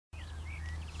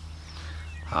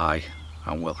Hi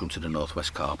and welcome to the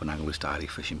Northwest Carp and Angler's Diary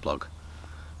fishing blog.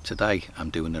 Today I'm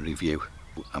doing a review.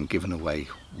 I'm giving away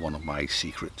one of my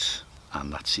secrets,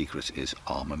 and that secret is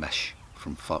Arma mesh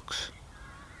from Fox.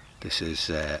 This is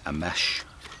a mesh.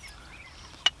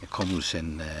 It comes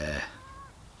in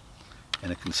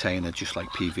a container just like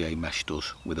PVA mesh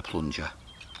does, with a plunger,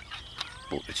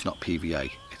 but it's not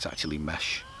PVA, it's actually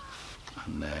mesh,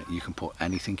 and you can put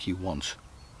anything you want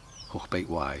hookbait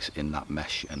wise in that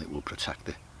mesh and it will protect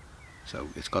it. So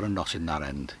it's got a knot in that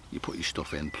end. You put your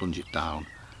stuff in, plunge it down,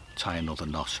 tie another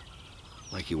knot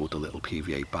like you would a little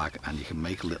PVA bag, and you can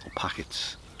make little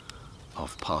packets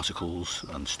of particles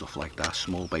and stuff like that,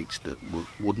 small baits that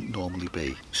wouldn't normally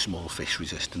be small fish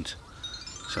resistant.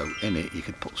 So in it you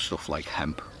could put stuff like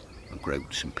hemp and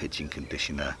groats and pigeon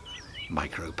conditioner,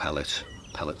 micro pellets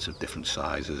of different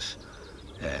sizes.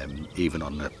 Even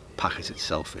on the packet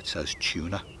itself it says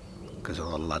tuna, because a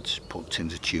lot of lads put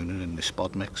tins of tuna in the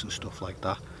spod mix and stuff like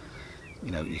that.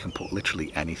 You know, you can put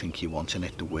literally anything you want in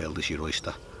it. The world is your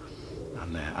oyster.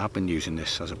 And I've been using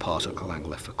this as a particle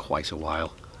angler for quite a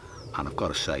while, and I've got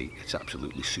to say it's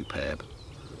absolutely superb.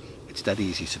 It's dead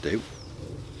easy to do.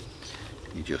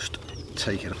 You just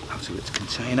take it out of its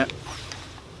container.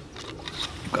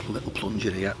 You've got a little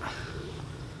plunger here.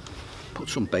 Put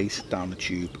some bait down the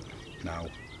tube. Now,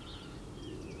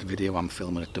 the video I'm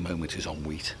filming at the moment is on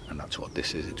wheat, and that's what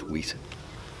this is, it's wheat.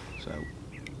 So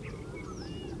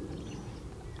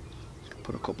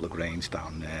put a couple of grains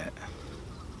down there,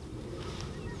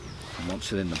 and once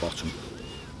they're in the bottom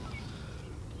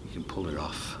you can pull it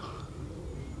off,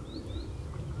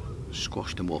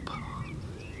 squash them up,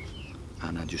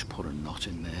 and then just put a knot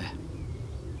in there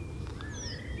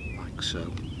like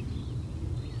so.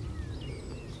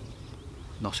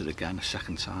 Knot it again a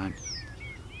second time,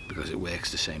 because it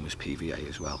works the same as PVA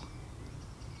as well.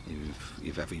 If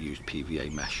you've ever used PVA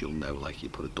mesh, you'll know, like, you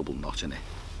put a double knot in it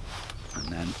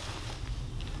and then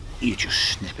you just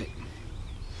snip it.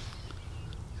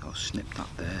 I'll snip that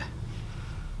there,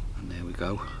 and there we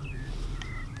go.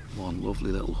 One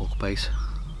lovely little hook bait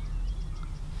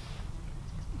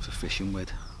for fishing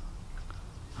with,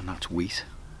 and that's wheat,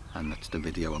 and that's the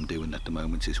video I'm doing at the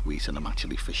moment, is wheat, and I'm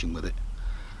actually fishing with it.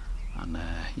 And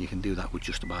you can do that with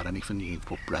just about anything. You can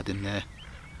put bread in there.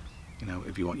 You know,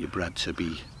 if you want your bread to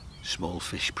be small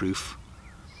fish proof,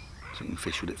 so you can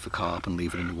fish with it for carp and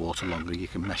leave it in the water longer, you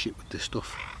can mesh it with this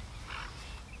stuff.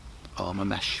 Arma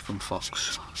mesh from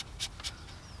Fox.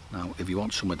 Now, if you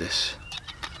want some of this,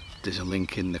 there's a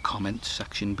link in the comments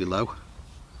section below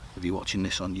if you're watching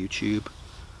this on YouTube,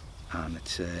 and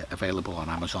it's available on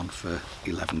Amazon for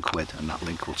 11 quid, and that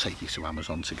link will take you to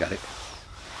Amazon to get it.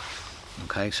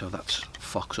 Okay, so that's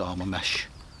Fox Arma mesh.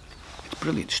 It's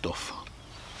brilliant stuff.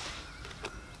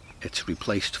 It's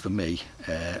replaced for me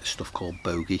stuff called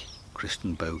bogey,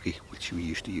 Kristen bogey, which we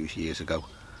used to use years ago.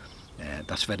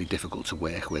 That's very difficult to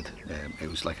work with. It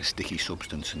was like a sticky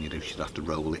substance, and you'd have to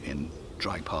roll it in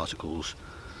dry particles.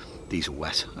 These are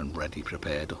wet and ready,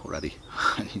 prepared already.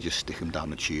 And you just stick them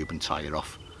down the tube and tie it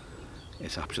off.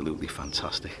 It's absolutely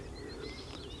fantastic.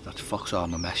 That's Fox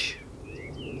Arma mesh.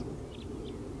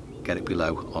 Get it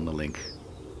below on the link,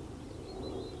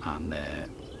 and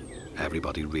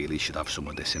everybody really should have some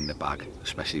of this in the bag,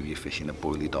 especially if you're fishing a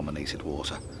boilie dominated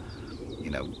water.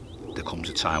 You know, there comes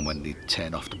a time when they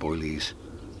turn off the boilies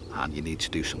and you need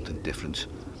to do something different,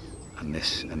 and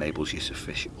this enables you to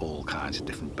fish all kinds of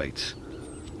different baits.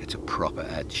 It's a proper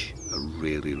edge, a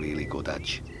really good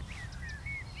edge.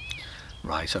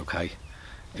 Right, okay,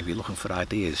 if you're looking for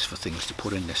ideas for things to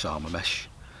put in this Arma mesh,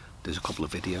 there's a couple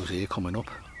of videos here coming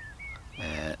up.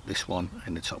 This one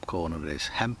in the top corner is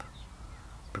hemp,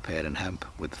 preparing hemp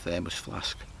with a thermos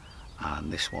flask,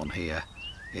 and this one here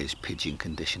is pigeon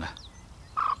conditioner,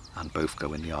 and both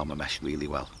go in the Arma mesh really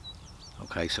well.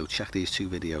 Okay, so check these two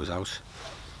videos out,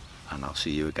 and I'll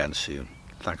see you again soon.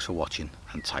 Thanks for watching,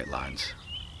 and tight lines.